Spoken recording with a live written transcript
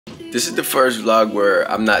This is the first vlog where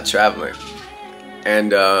I'm not traveling.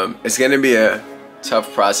 And it's gonna be a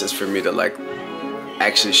tough process for me to like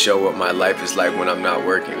actually show what my life is like when I'm not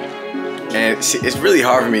working. And see, it's really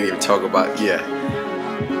hard for me to even talk about, yeah.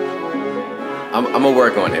 I'm gonna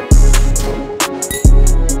work on it.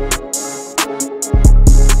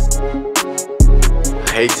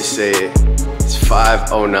 I hate to say it, it's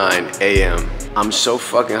 5:09 a.m. I'm so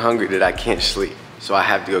fucking hungry that I can't sleep. So I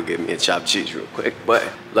have to go get me a chopped cheese real quick. But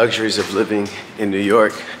luxuries of living in New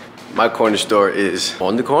York, my corner store is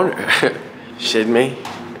on the corner. Shit me.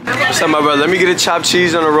 What's up, my brother? Let me get a chopped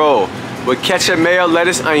cheese on a roll with ketchup, mayo,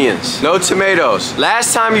 lettuce, onions. No tomatoes.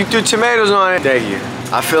 Last time you threw tomatoes on it. Thank you.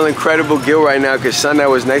 I feel incredible guilt right now because son that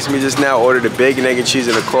was next to me just now ordered a bacon, egg, and cheese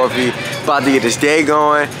and a coffee. About to get this day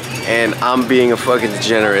going, and I'm being a fucking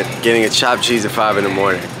degenerate, getting a chopped cheese at 5 in the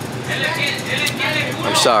morning.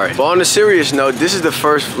 I'm sorry. But on a serious note, this is the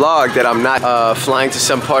first vlog that I'm not flying to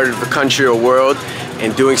some part of the country or world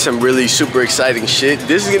and doing some really super exciting shit.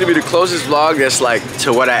 This is gonna be the closest vlog that's like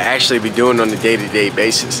to what I actually be doing on a day-to-day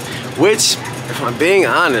basis, which, if I'm being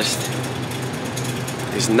honest,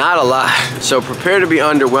 is not a lot. So prepare to be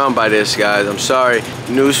underwhelmed by this, guys. I'm sorry.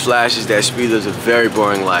 Newsflash is that speed lives a very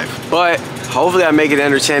boring life. But hopefully I make it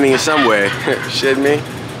entertaining in some way. Shit me.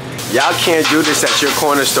 Y'all can't do this at your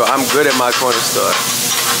corner store. I'm good at my corner store.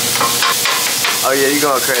 Oh yeah, you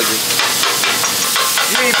going crazy.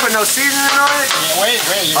 You ain't put no seasoning on it? Yeah, wait,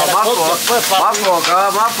 you oh, my fault. My fault,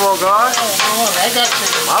 God. My fault, God. I got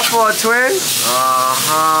you. My fault, twin.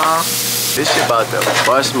 Uh-huh. This shit about to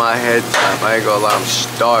bust my head time. I ain't gonna lie, I'm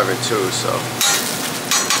starving too, so.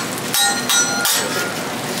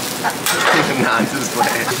 Nah, I'm just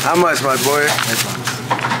playing. How much, my boy?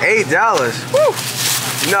 $8. Woo!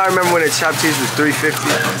 You know, I remember when the chopped cheese was $3.50.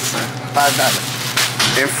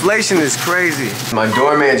 $5. Inflation is crazy. My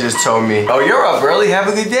doorman just told me, "Oh, you're up early. Have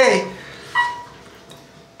a good day."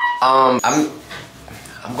 I'm gonna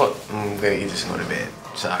eat this and go to bed.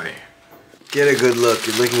 Sorry. Get a good look.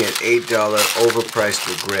 You're looking at $8 overpriced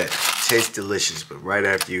regret. Tastes delicious, but right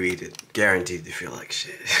after you eat it, guaranteed to feel like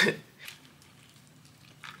shit.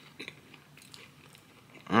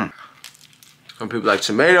 Some people like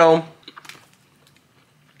tomato.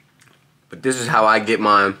 But this is how I get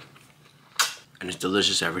mine, and it's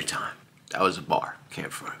delicious every time. That was a bar,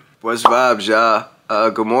 can't front. What's vibes, y'all?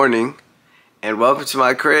 Good morning, and welcome to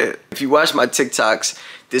my crib. If you watch my TikToks,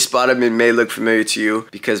 this spot I'm in may look familiar to you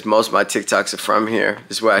because most of my TikToks are from here.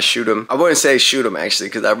 This is where I shoot them. I wouldn't say shoot them actually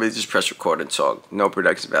because I really just press record and talk. No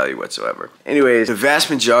production value whatsoever. Anyways, the vast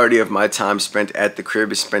majority of my time spent at the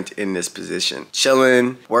crib is spent in this position.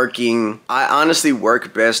 Chilling, working. I honestly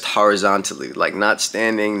work best horizontally, like not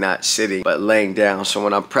standing, not sitting, but laying down. So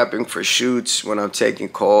when I'm prepping for shoots, when I'm taking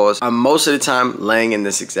calls, I'm most of the time laying in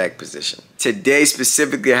this exact position. Today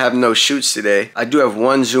specifically, I have no shoots today. I do have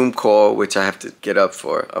one Zoom call, which I have to get up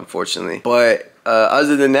for, unfortunately. But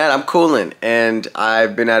other than that, I'm cooling, and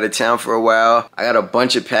I've been out of town for a while. I got a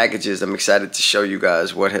bunch of packages. I'm excited to show you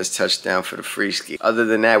guys what has touched down for the free ski. Other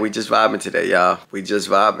than that, we just vibing today, y'all. We just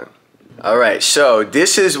vibing. All right, so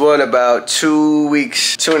this is what about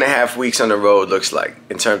 2.5 weeks on the road looks like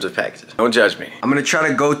in terms of packages. Don't judge me. I'm gonna try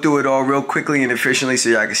to go through it all real quickly and efficiently so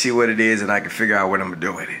y'all can see what it is and I can figure out what I'm gonna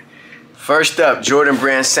do with it. First up, Jordan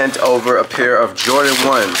Brand sent over a pair of Jordan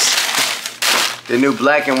 1s. The new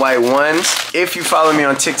black and white ones. If you follow me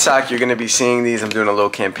on TikTok, you're gonna be seeing these. I'm doing a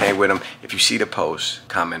little campaign with them. If you see the post,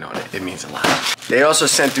 comment on it. It means a lot. They also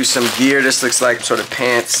sent through some gear. This looks like sort of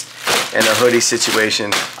pants and a hoodie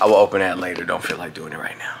situation. I will open that later. Don't feel like doing it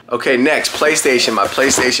right now. Okay, next, PlayStation. My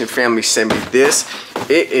PlayStation family sent me this.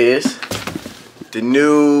 It is the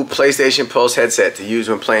new PlayStation Pulse headset to use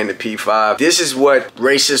when playing the P5. This is what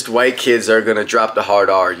racist white kids are gonna drop the hard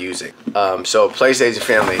R using. So PlayStation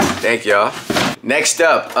family, thank y'all. Next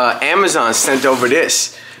up, Amazon sent over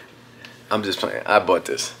this. I'm just playing, I bought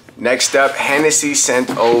this. Next up, Hennessy sent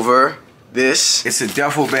over this. It's a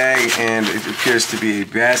duffel bag and it appears to be a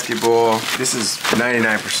basketball. This is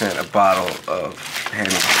 99% a bottle of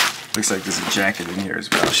Hennessy. Looks like there's a jacket in here as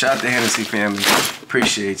well. Shout out to Hennessy family,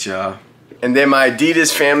 appreciate y'all. And then my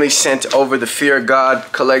Adidas family sent over the Fear of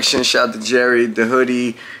God collection. Shout out to Jerry, the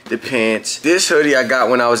hoodie, the pants. This hoodie I got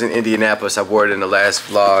when I was in Indianapolis. I wore it in the last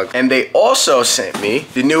vlog. And they also sent me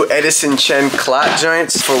the new Edison Chen clot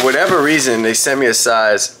joints. For whatever reason, they sent me a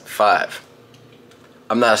size 5.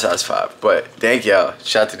 I'm not a size 5, but thank y'all.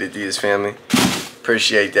 Shout out to the Adidas family.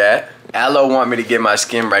 Appreciate that. Aloe want me to get my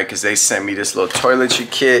skin right because they sent me this little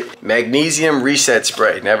toiletry kit. Magnesium reset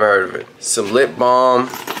spray, never heard of it. Some lip balm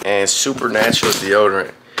and supernatural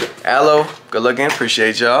deodorant. Aloe, good looking,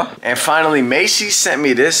 appreciate y'all. And finally, Macy's sent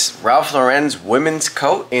me this Ralph Lauren's women's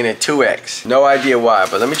coat in a 2X. No idea why,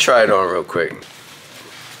 but let me try it on real quick.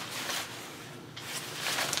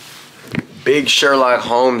 Big Sherlock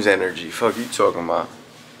Holmes energy. Fuck you talking about?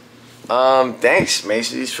 Thanks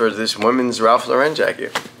Macy's for this women's Ralph Lauren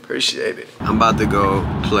jacket. Appreciate it. I'm about to go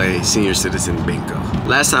play senior citizen bingo.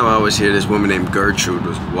 Last time I was here, this woman named Gertrude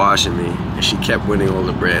was washing me and she kept winning all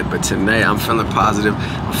the bread. But tonight I'm feeling positive.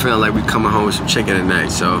 I'm feeling like we coming home with some chicken tonight.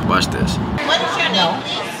 So watch this. What is your name,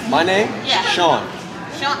 please? My name? Yeah. Sean.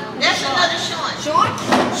 Sean. That's another Sean. Sean?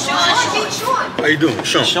 Sean. How you doing?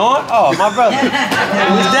 Sean. Sean? Oh, my brother.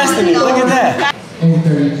 It's Destiny. Look at that.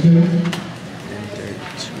 N32.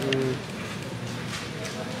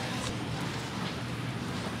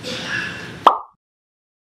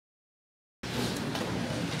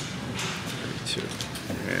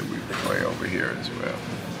 And we play over here as well.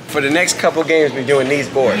 For the next couple games, we're doing these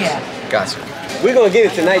boards. Yeah. Gotcha. We're gonna get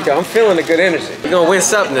it tonight, though. I'm feeling a good energy. We're gonna win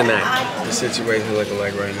something tonight. The situation looking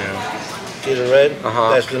like right now. See the red?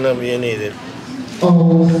 Uh-huh. That's the number you needed.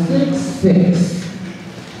 066.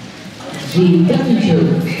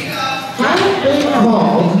 G52. How big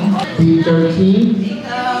ball? B13.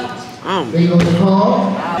 Big on the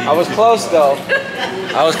call. I was close, though.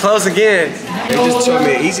 I was close again. They just told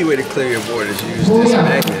me an easy way to clear your board is use this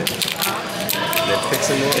magnet. That picks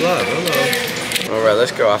them all up. Hello. All right,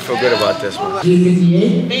 let's go. I feel good about this one.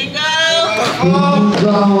 G58. Bingo!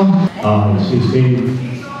 Bingo. 16.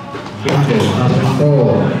 Bingo. Husband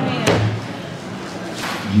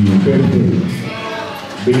G50.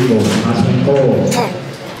 Bingo. Husband goal.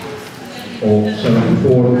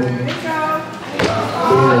 074. Bingo.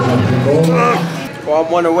 Husband goal. Well,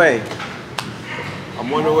 I'm one away. I'm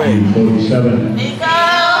one away. 47. Bingo!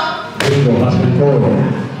 Bingo. Husband goal.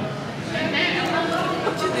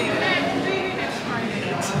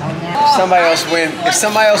 If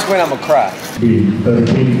somebody else win, I'm gonna cry.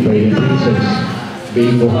 B13, trade 36.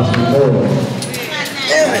 Bingo Husband goal.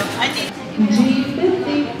 Damn it.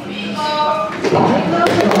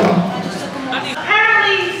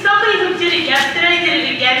 Apparently, somebody who did it yesterday did it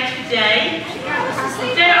again today.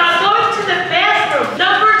 They are going to the bathroom,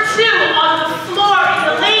 number 2 on the floor in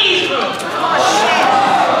the ladies' room.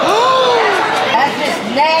 That's just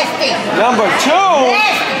nasty. Number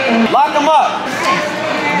 2? Lock them up.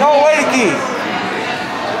 Go away the keys.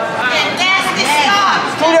 Nasty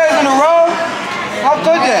stuff. 2 days in a row? How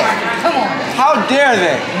could they? Come on. How dare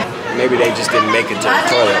they? Maybe they just didn't make it to the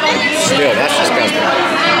toilet. But still, that's disgusting.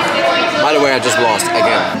 By the way, I just lost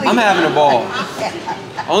again. I'm having a ball.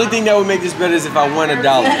 Only thing that would make this better is if I won $1.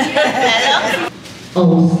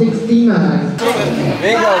 069.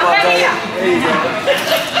 Bingo, my brother. There you go.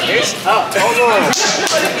 It's up. Hold on.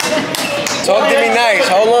 Talk to me nice.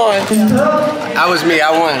 Hold on. That was me. I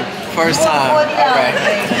won. First time. All right.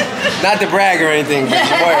 Not to brag or anything, but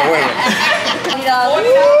your boy a winner.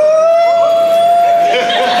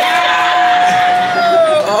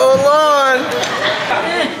 Hold on.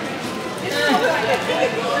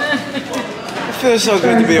 It feels so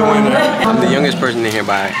good to be a winner. I'm the youngest person in here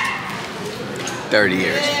by 30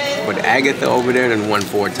 years. With Agatha over there, then won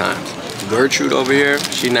 4 times. Gertrude over here,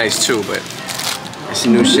 she nice too, but it's a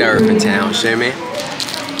new sheriff in town, see me?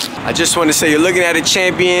 I just want to say you're looking at a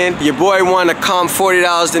champion. Your boy won a calm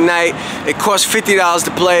 $40 tonight. It cost $50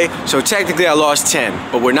 to play, so technically I lost 10.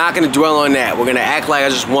 But we're not gonna dwell on that. We're gonna act like I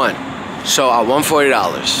just won. So I won $40.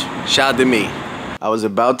 Shout out to me. I was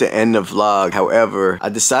about to end the vlog, however, I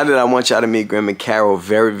decided I want y'all to meet Grandma Carol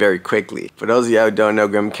very, very quickly. For those of y'all who don't know,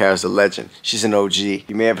 Grandma Carol's a legend. She's an OG.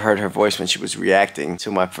 You may have heard her voice when she was reacting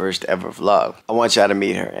to my first ever vlog. I want y'all to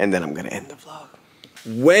meet her, and then I'm gonna end the vlog.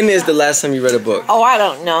 When is the last time you read a book? Oh, I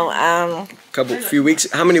don't know. Few weeks?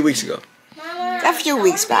 How many weeks ago? A few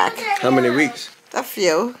weeks back. How many weeks? A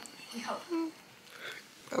few.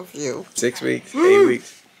 A few. 6 weeks? 8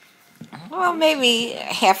 weeks? Well, maybe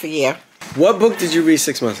half a year. What book did you read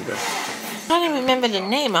 6 months ago? I don't even remember the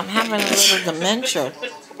name. I'm having a little dementia.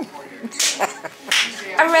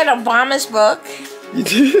 I read Obama's book. You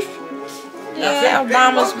did? Yeah,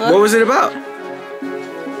 Obama's book. What was it about?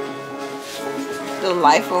 The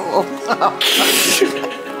life of Obama.